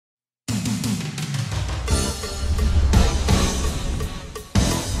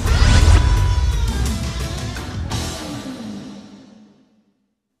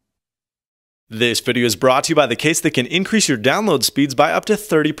This video is brought to you by the case that can increase your download speeds by up to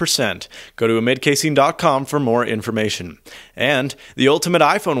 30%. Go to amidcasing.com for more information. And the ultimate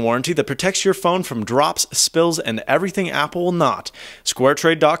iPhone warranty that protects your phone from drops, spills, and everything Apple will not.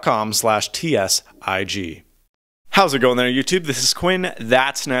 SquareTrade.com/TSIG. How's it going there, YouTube? This is Quinn,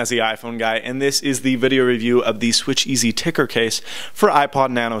 that's Snazzy iPhone Guy, and this is the video review of the SwitchEasy ticker case for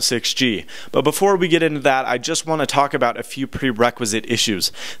iPod Nano 6G. But before we get into that, I just want to talk about a few prerequisite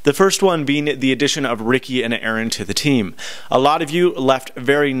issues. The first one being the addition of Ricky and Aaron to the team. A lot of you left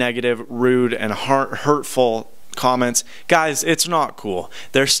very negative, rude, and hurtful comments. Guys, it's not cool.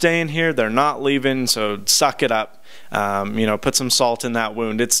 They're staying here, they're not leaving, so suck it up. Put some salt in that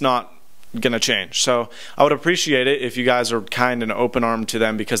wound. It's not gonna change. So I would appreciate it if you guys are kind and open-armed to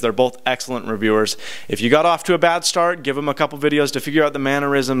them, because they're both excellent reviewers. If you got off to a bad start, give them a couple videos to figure out the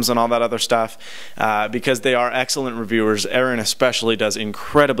mannerisms and all that other stuff, because they are excellent reviewers. Aaron especially does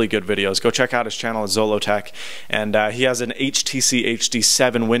incredibly good videos. Go check out his channel at Zolotech, and he has an HTC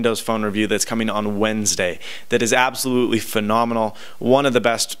HD7 Windows phone review that's coming on Wednesday that is absolutely phenomenal. One of the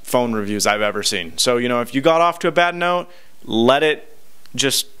best phone reviews I've ever seen. So, if you got off to a bad note, let it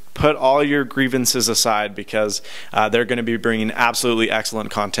just put all your grievances aside, because they're going to be bringing absolutely excellent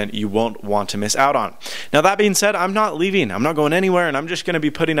content you won't want to miss out on. Now, that being said, I'm not leaving. I'm not going anywhere, and I'm just going to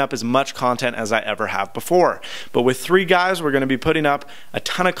be putting up as much content as I ever have before. But with three guys, we're going to be putting up a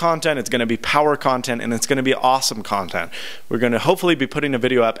ton of content. It's going to be power content, and it's going to be awesome content. We're going to hopefully be putting a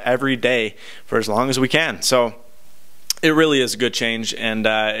video up every day for as long as we can. So it really is a good change, and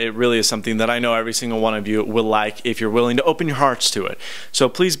it really is something that I know every single one of you will like if you're willing to open your hearts to it. So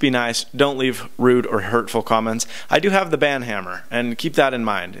please be nice. Don't leave rude or hurtful comments. I do have the ban hammer, and keep that in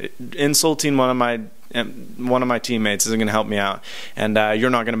mind. Insulting one of my teammates isn't going to help me out, and you're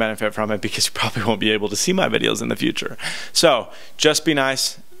not going to benefit from it, because you probably won't be able to see my videos in the future. So just be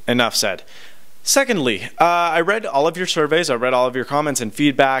nice. Enough said. Secondly, I read all of your surveys, I read all of your comments and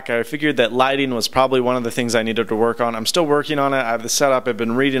feedback. I figured that lighting was probably one of the things I needed to work on. I'm still working on it. I have the setup. I've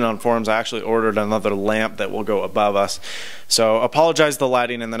been reading on forums. I actually ordered another lamp that will go above us. So apologize the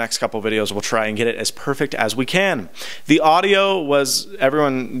lighting. In the next couple videos, we'll try and get it as perfect as we can. The audio was,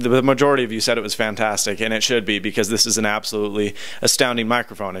 the majority of you said it was fantastic, and it should be, because this is an absolutely astounding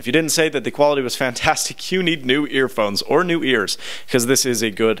microphone. If you didn't say that the quality was fantastic, you need new earphones or new ears, because this is a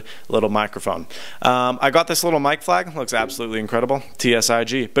good little microphone. I got this little mic flag. Looks absolutely incredible.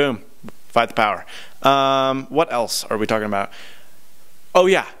 TSIG. Boom. Fight the power. What else are we talking about? Oh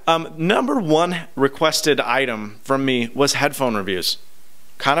yeah. Number one requested item from me was headphone reviews.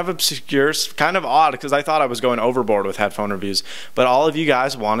 Kind of obscure, kind of odd, because I thought I was going overboard with headphone reviews, but all of you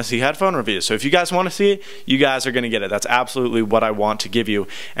guys want to see headphone reviews. So if you guys want to see it, you guys are going to get it. That's absolutely what I want to give you,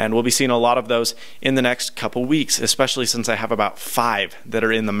 and we'll be seeing a lot of those in the next couple weeks, especially since I have about 5 that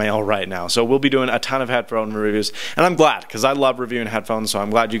are in the mail right now. So we'll be doing a ton of headphone reviews, and I'm glad, because I love reviewing headphones, so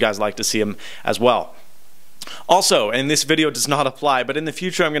I'm glad you guys like to see them as well. Also, and this video does not apply, but in the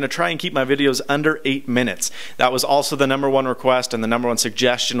future I'm going to try and keep my videos under 8 minutes. That was also the #1 request, and the #1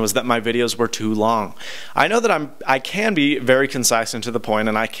 suggestion was that my videos were too long. I know that I can be very concise and to the point,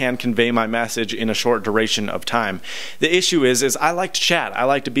 and I can convey my message in a short duration of time. The issue is I like to chat. I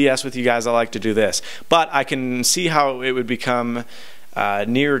like to BS with you guys. I like to do this. But I can see how it would become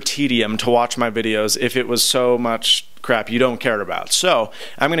near tedium to watch my videos if it was so much crap you don't care about. So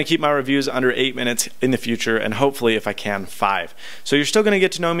I'm going to keep my reviews under 8 minutes in the future, and hopefully, if I can, 5. So you're still going to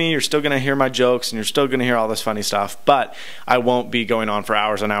get to know me, you're still going to hear my jokes, and you're still going to hear all this funny stuff, but I won't be going on for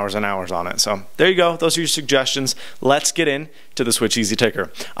hours and hours and hours on it. So there you go. Those are your suggestions. Let's get into the SwitchEasy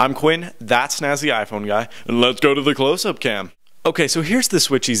ticker. I'm Quinn, that's Snazzy iPhone Guy, and let's go to the close-up cam. Okay, so here's the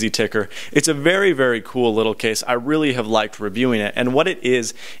SwitchEasy ticker. It's a very, very cool little case. I really have liked reviewing it, and what it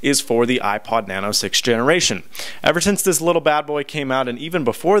is for the iPod Nano 6th generation. Ever since this little bad boy came out, and even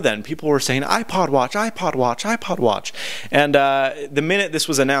before then, people were saying, iPod Watch, iPod Watch, iPod Watch. And the minute this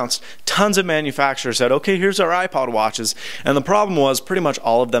was announced, tons of manufacturers said, okay, here's our iPod Watches, and the problem was pretty much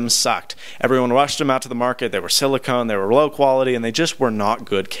all of them sucked. Everyone rushed them out to the market. They were silicone, they were low quality, and they just were not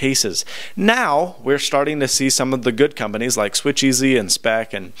good cases. Now, we're starting to see some of the good companies like SwitchEasy and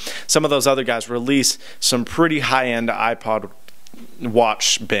Spec and some of those other guys release some pretty high-end iPod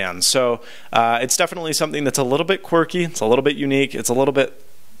Watch bands. So it's definitely something that's a little bit quirky, it's a little bit unique, it's a little bit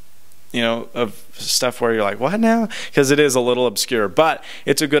of stuff where you're like, what now? Because it is a little obscure, but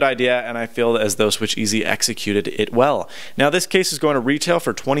it's a good idea, and I feel as though SwitchEasy executed it well. Now, this case is going to retail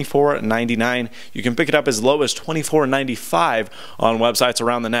for $24.99. You can pick it up as low as $24.95 on websites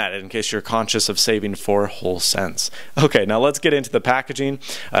around the net, in case you're conscious of saving 4 whole cents. Okay, now let's get into the packaging.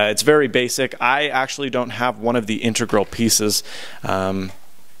 It's very basic. I actually don't have one of the integral pieces.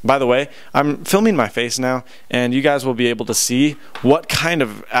 By the way, I'm filming my face now, and you guys will be able to see what kind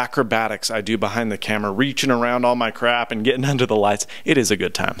of acrobatics I do behind the camera, reaching around all my crap and getting under the lights. It is a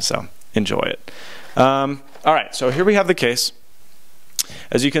good time, so enjoy it. All right, so here we have the case.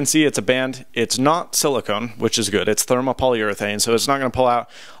 As you can see, it's a band. It's not silicone, which is good. It's thermopolyurethane, so it's not going to pull out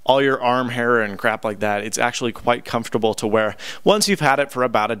all your arm hair and crap like that. It's actually quite comfortable to wear once you've had it for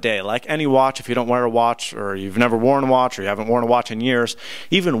about a day. Like any watch, if you don't wear a watch, or you've never worn a watch, or you haven't worn a watch in years,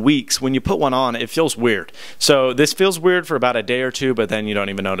 even weeks, when you put one on, it feels weird. So this feels weird for about a day or two, but then you don't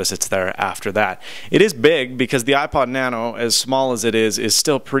even notice it's there after that. It is big because the iPod Nano, as small as it is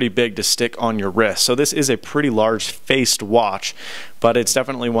still pretty big to stick on your wrist. So this is a pretty large faced watch, but it's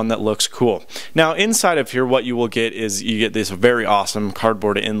definitely one that looks cool. Now inside of here, what you will get is you get this very awesome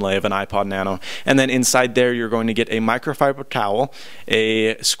cardboard inlay of an iPod Nano, and then inside there you're going to get a microfiber towel,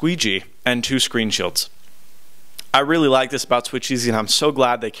 a squeegee, and 2 screen shields. I really like this about SwitchEasy, and I'm so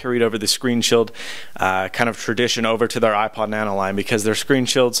glad they carried over the screen shield kind of tradition over to their iPod Nano line, because their screen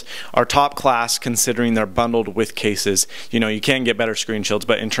shields are top class considering they're bundled with cases. You know, you can get better screen shields,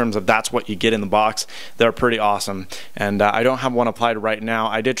 but in terms of that's what you get in the box, they're pretty awesome. And I don't have one applied right now.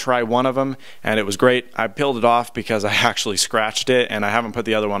 I did try one of them, and it was great. I peeled it off because I actually scratched it, and I haven't put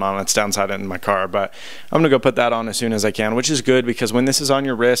the other one on. It's downside in my car, but I'm going to go put that on as soon as I can, which is good because when this is on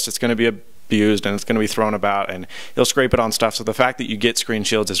your wrist, it's going to be abused and it's going to be thrown about and you'll scrape it on stuff. So the fact that you get screen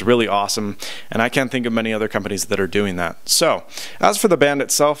shields is really awesome, and I can't think of many other companies that are doing that. So as for the band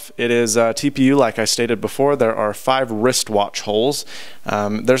itself, it is TPU like I stated before. There are 5 wristwatch holes.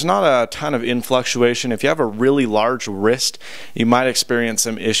 There's not a ton of influctuation. If you have a really large wrist, you might experience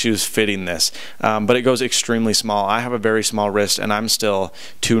some issues fitting this, but it goes extremely small. I have a very small wrist and I'm still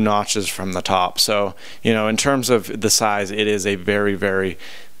 2 notches from the top. So, you know, in terms of the size, it is a very, very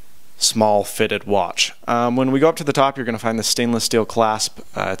small fitted watch. When we go up to the top, you're going to find the stainless steel clasp.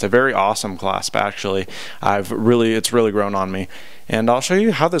 It's a very awesome clasp, actually. It's really grown on me. And I'll show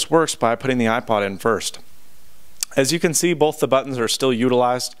you how this works by putting the iPod in first. As you can see, both the buttons are still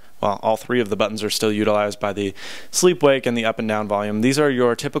utilized. Well, all 3 of the buttons are still utilized by the sleep wake and the up and down volume. These are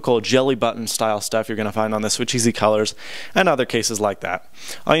your typical jelly button style stuff you're going to find on the SwitchEasy colors and other cases like that.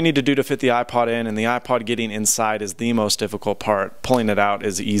 All you need to do to fit the iPod in, and the iPod getting inside is the most difficult part. Pulling it out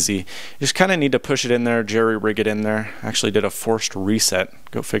is easy. You just kind of need to push it in there, jerry rig it in there. I actually did a forced reset,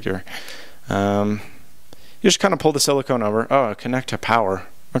 go figure. You just kind of pull the silicone over. Oh, connect to power.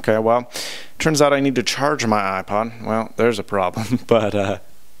 Okay, well, turns out I need to charge my iPod. Well, there's a problem, but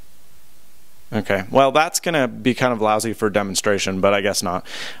okay, well, that's going to be kind of lousy for demonstration, but I guess not.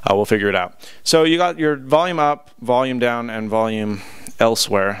 We'll figure it out. So you got your volume up, volume down, and volume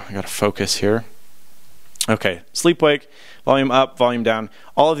elsewhere. I got to focus here. Okay, sleep wake, volume up, volume down.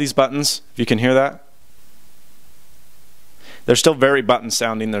 All of these buttons, if you can hear that, they're still very button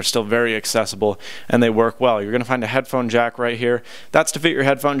sounding, they're still very accessible, and they work well. You're going to find a headphone jack right here. That's to fit your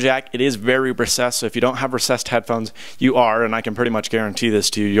headphone jack. It is very recessed, so if you don't have recessed headphones, you are, and I can pretty much guarantee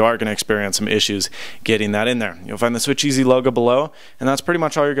this to you, you are going to experience some issues getting that in there. You'll find the SwitchEasy logo below, and that's pretty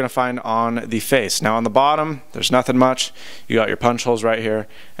much all you're going to find on the face. Now on the bottom, there's nothing much. You got your punch holes right here,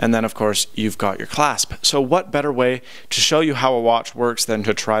 and then of course you've got your clasp. So what better way to show you how a watch works than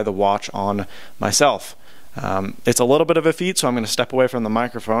to try the watch on myself? It's a little bit of a feat, so I'm going to step away from the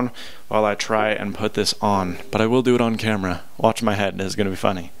microphone while I try and put this on. But I will do it on camera. Watch my head. It's going to be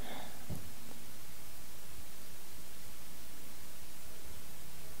funny.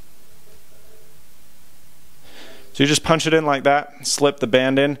 So you just punch it in like that, slip the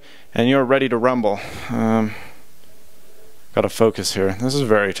band in, and you're ready to rumble. Got to focus here. This is a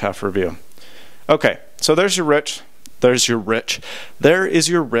very tough review. Okay, so there's your wrist. There is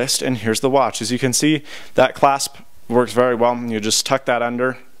your wrist, and here's the watch. As you can see, that clasp works very well. You just tuck that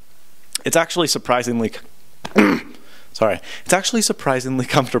under. It's actually surprisingly it's actually surprisingly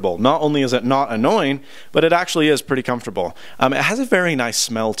comfortable. Not only is it not annoying, but it actually is pretty comfortable. It has a very nice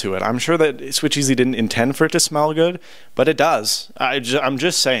smell to it. I'm sure that SwitchEasy didn't intend for it to smell good, but it does. I'm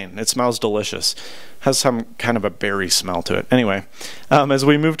just saying, it smells delicious. Has some kind of a berry smell to it. Anyway, as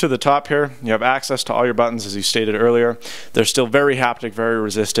we move to the top here, you have access to all your buttons, as you stated earlier. They're still very haptic, very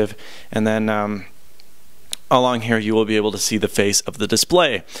resistive, and then along here you will be able to see the face of the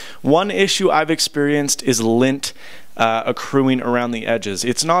display. One issue I've experienced is lint accruing around the edges.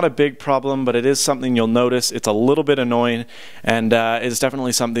 It's not a big problem, but it is something you'll notice. It's a little bit annoying, and it's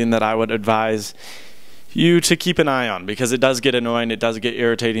definitely something that I would advise you to keep an eye on, because it does get annoying, it does get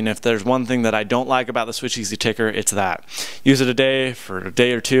irritating. If there's one thing that I don't like about the SwitchEasy ticker, it's that. Use it a day for a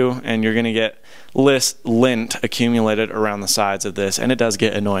day or two, and you're going to get lint accumulated around the sides of this, and it does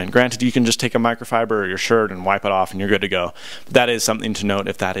get annoying. Granted, you can just take a microfiber or your shirt and wipe it off, and you're good to go. But that is something to note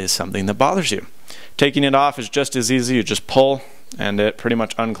if that is something that bothers you. Taking it off is just as easy. You just pull, and it pretty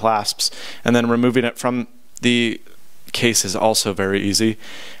much unclasps, and then removing it from the case is also very easy.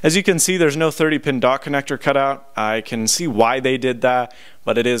 As you can see, there's no 30-pin dock connector cut out. I can see why they did that,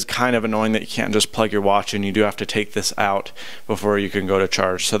 but it is kind of annoying that you can't just plug your watch in. You do have to take this out before you can go to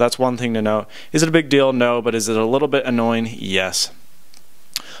charge. So that's one thing to note. Is it a big deal? No. But is it a little bit annoying? Yes.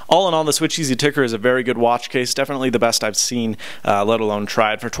 All in all, the SwitchEasy ticker is a very good watch case, definitely the best I've seen, let alone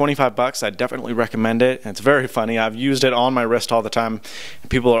tried. For 25 bucks, I'd definitely recommend it. It's very funny. I've used it on my wrist all the time.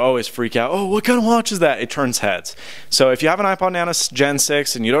 People are always freak out, oh, what kind of watch is that? It turns heads. So if you have an iPod Nano Gen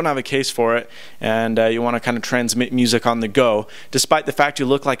 6 and you don't have a case for it, and you want to kind of transmit music on the go, despite the fact you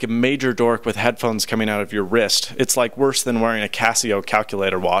look like a major dork with headphones coming out of your wrist, it's like worse than wearing a Casio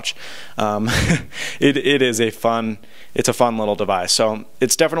calculator watch. It's a fun little device. So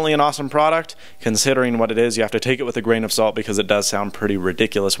it's definitely an awesome product. Considering what it is, you have to take it with a grain of salt because it does sound pretty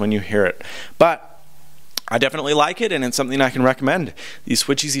ridiculous when you hear it. But I definitely like it, and it's something I can recommend. The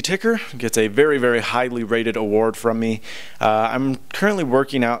SwitchEasy ticker gets a very, very highly rated award from me. I'm currently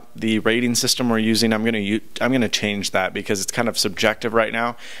working out the rating system we're using. I'm gonna change that because it's kind of subjective right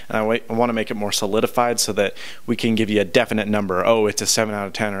now, and I want to make it more solidified so that we can give you a definite number. Oh, it's a 7 out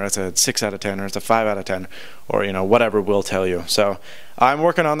of 10, or it's a 6 out of 10, or it's a 5 out of 10, or whatever we'll tell you. So I'm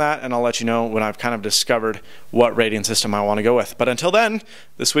working on that, and I'll let you know when I've kind of discovered what rating system I want to go with. But until then,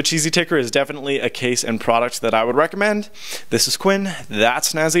 the SwitchEasy ticker is definitely a case and product that I would recommend. This is Quinn,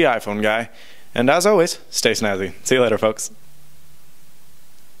 that's Snazzy iPhone Guy, and as always, stay snazzy. See you later, folks.